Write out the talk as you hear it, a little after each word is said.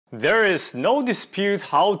There is no dispute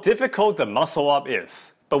how difficult the muscle up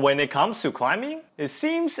is. But when it comes to climbing, it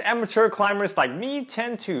seems amateur climbers like me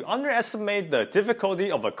tend to underestimate the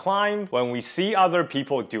difficulty of a climb when we see other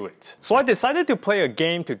people do it. So I decided to play a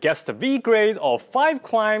game to guess the V grade of 5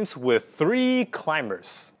 climbs with 3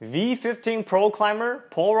 climbers. V15 Pro climber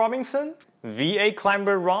Paul Robinson, V8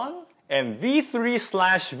 climber Ron, and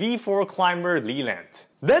V3/V4 climber Leland.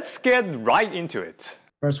 Let's get right into it.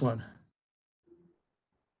 First one.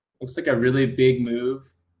 Looks like a really big move,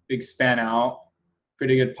 big span out,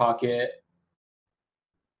 pretty good pocket,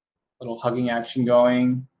 little hugging action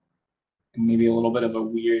going, and maybe a little bit of a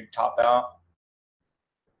weird top out.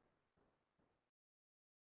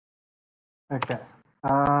 Okay.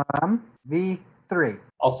 V3.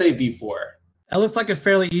 I'll say V4. That looks like a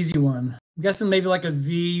fairly easy one. I'm guessing maybe like a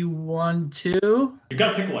V1, 2? You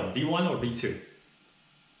gotta pick one, V1 or V2?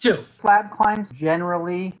 2. Slab climbs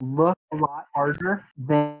generally look a lot harder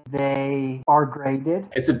than they are graded.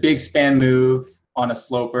 It's a big span move on a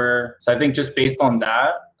sloper. So I think just based on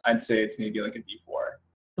that, I'd say it's maybe like a V4.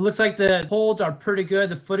 It looks like the holds are pretty good.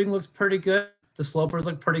 The footing looks pretty good. The slopers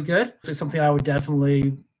look pretty good. So something I would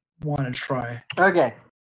definitely want to try. Okay.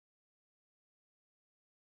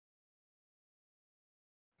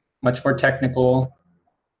 Much more technical.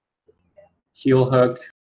 Heel hook.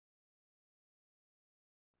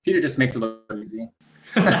 Peter just makes it look easy.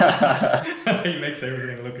 He makes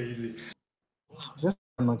everything look easy. This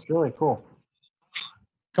one looks really cool.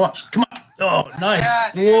 Come on, come on. Oh, nice.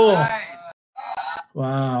 Whoa. Nice.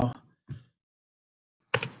 Wow.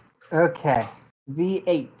 Okay.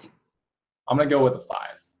 V8. I'm going to go with a 5.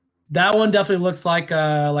 That one definitely looks like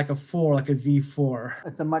a 4, like a V4.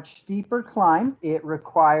 It's a much steeper climb. It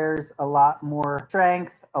requires a lot more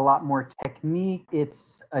strength, a lot more technique.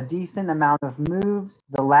 It's a decent amount of moves.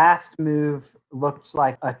 The last move looked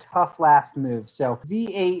like a tough last move. So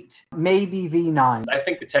V8, maybe V9. I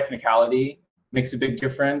think the technicality makes a big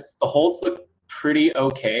difference. The holds look pretty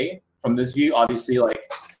okay from this view. Obviously, like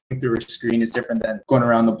through a screen is different than going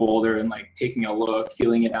around the boulder and like taking a look,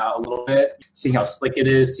 feeling it out a little bit, seeing how slick it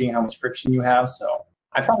is, seeing how much friction you have. So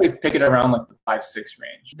I'd probably pick it around like the 5-6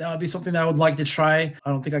 range. That would be something that I would like to try. I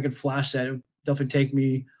don't think I could flash that. It would definitely take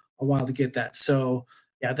me a while to get that. So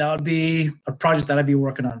yeah, that would be a project that I'd be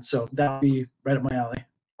working on. So that would be right up my alley.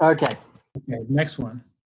 Okay. Okay, next one.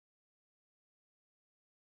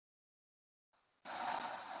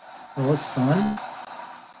 It looks fun.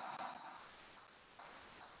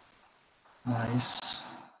 Nice.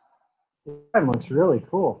 That looks really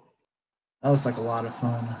cool. That looks like a lot of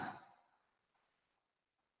fun.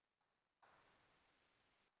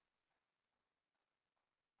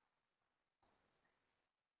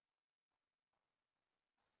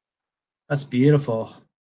 That's beautiful.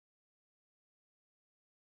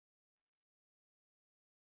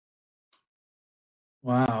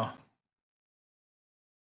 Wow.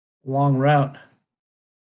 Long route.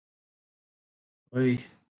 Oy.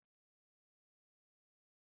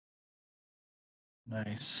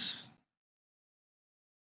 Nice.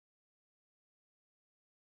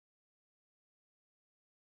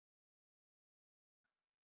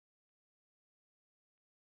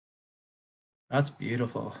 That's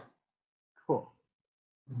beautiful. Cool.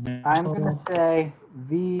 I'm going to say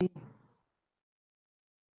V6.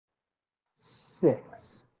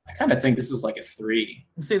 I kind of think this is like a 3.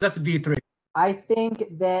 Let's say that's a V3. I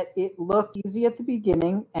think that it looked easy at the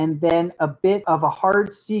beginning and then a bit of a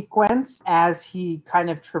hard sequence as he kind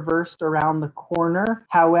of traversed around the corner.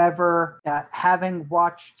 However, having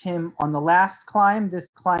watched him on the last climb, this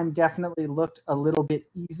climb definitely looked a little bit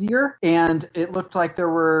easier and it looked like there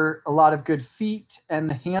were a lot of good feet and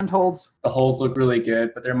the handholds. The holds look really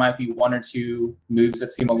good, but there might be 1 or 2 moves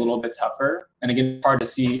that seem a little bit tougher. And again, it's hard to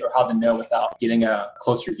see or how to know without getting a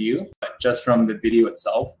closer view, but just from the video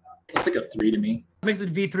itself. It's like a 3 to me. What makes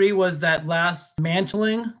it V3 was that last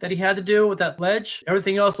mantling that he had to do with that ledge.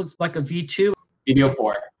 Everything else looks like a V2. Video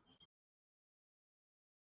 4.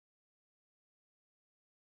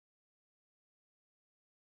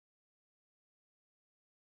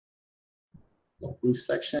 Roof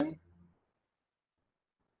section.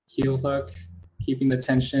 Heel hook. Keeping the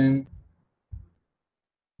tension.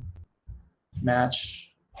 Match.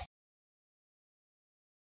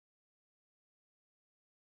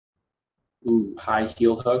 Ooh, high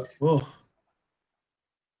heel hook. Whoa.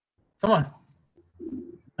 Come on.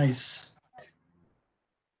 Nice.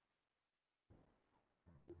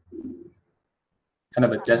 Kind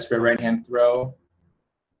of a desperate right hand throw.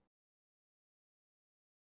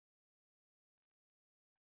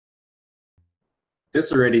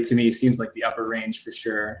 This already to me seems like the upper range for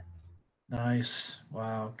sure. Nice.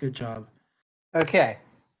 Wow. Good job. Okay.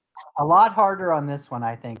 A lot harder on this one,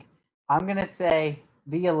 I think. I'm going to say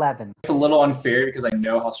V11. It's a little unfair because I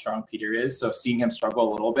know how strong Peter is. So seeing him struggle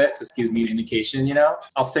a little bit just gives me an indication, you know?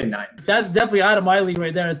 I'll say 9. That's definitely out of my league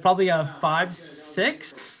right there. It's probably a 5,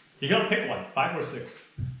 6. You gotta pick one, 5 or 6.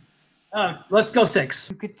 Let's go 6.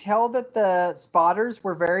 You could tell that the spotters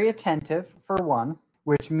were very attentive, for one,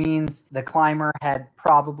 which means the climber had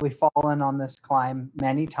probably fallen on this climb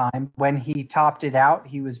many times. When he topped it out,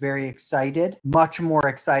 he was very excited, much more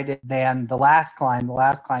excited than the last climb. The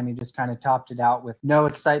last climb, he just kind of topped it out with no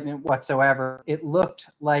excitement whatsoever. It looked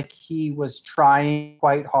like he was trying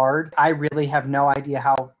quite hard. I really have no idea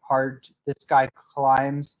how hard this guy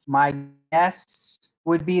climbs. My guess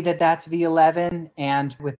would be that that's V11,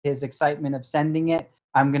 and with his excitement of sending it,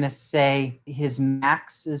 I'm going to say his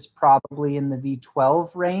max is probably in the V12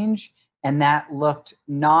 range, and that looked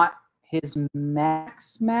not his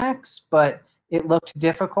max, but it looked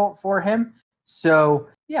difficult for him. So,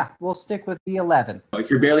 yeah, we'll stick with V11. If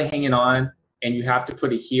you're barely hanging on and you have to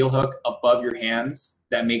put a heel hook above your hands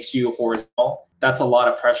that makes you horizontal, that's a lot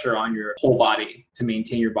of pressure on your whole body to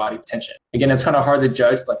maintain your body tension. Again, it's kind of hard to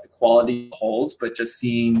judge like the quality of holds, but just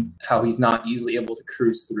seeing how he's not easily able to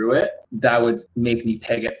cruise through it, that would make me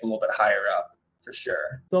peg it a little bit higher up for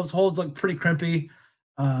sure. Those holds look pretty crimpy.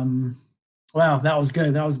 Wow, that was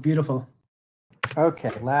good. That was beautiful. Okay,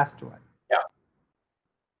 last one. Yeah.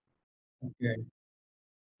 Okay.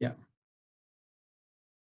 Yeah.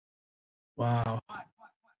 Wow.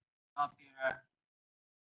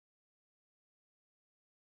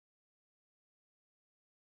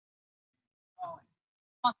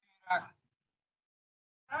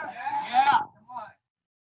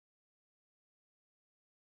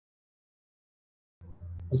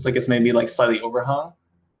 Looks like it's maybe like slightly overhung.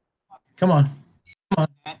 Come on. Come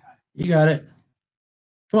on. You got it.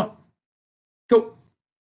 Come on. Go.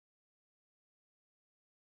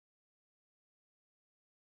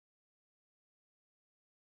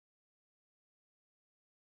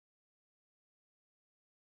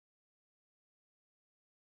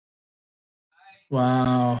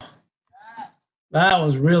 Wow. That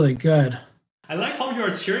was really good. I like how you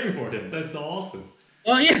are cheering for him. That's awesome.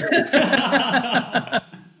 Oh, yeah.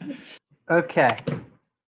 Okay.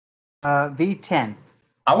 V10.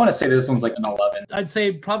 I want to say this one's like an 11. I'd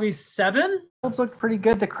say probably 7. Holds looked pretty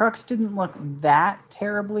good. The crux didn't look that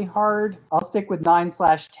terribly hard. I'll stick with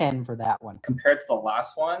 9/10 for that one. Compared to the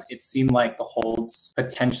last one, it seemed like the holds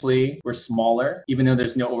potentially were smaller, even though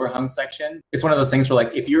there's no overhung section. It's one of those things where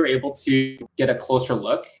like if you're able to get a closer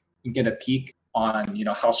look and get a peek on, you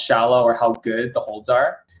know, how shallow or how good the holds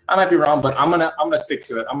are. I might be wrong, but I'm gonna stick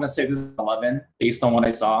to it. I'm gonna say this is 11 based on what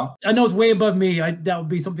I saw. I know it's way above me. That would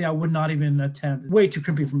be something I would not even attempt. Way too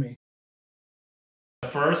crimpy for me. The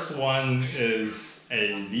first one is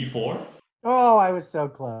a V4. Oh, I was so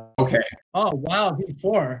close. Okay. Oh, wow.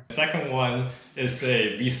 V4. The second one is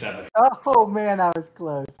a V7. Oh, man, I was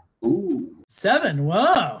close. Ooh. 7.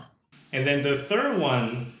 Wow. And then the third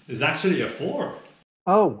one is actually a 4.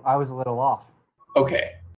 Oh, I was a little off.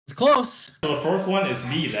 Okay. It's close. So the fourth one is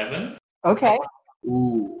V11. Okay.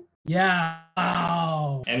 Ooh. Yeah.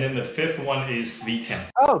 Wow. And then the fifth one is V10.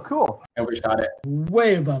 Oh, cool. I overshot it.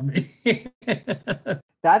 Way above me.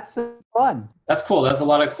 That's fun. That's cool. That's a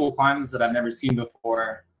lot of cool climbs that I've never seen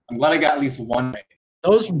before. I'm glad I got at least one right.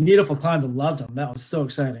 Those were beautiful climbs. I loved them. That was so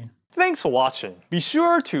exciting. Thanks for watching. Be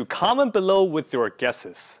sure to comment below with your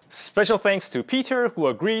guesses. Special thanks to Peter who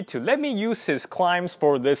agreed to let me use his climbs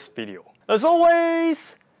for this video. As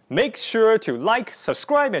always, make sure to like,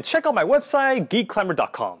 subscribe, and check out my website,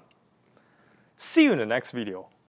 geekclimber.com. See you in the next video.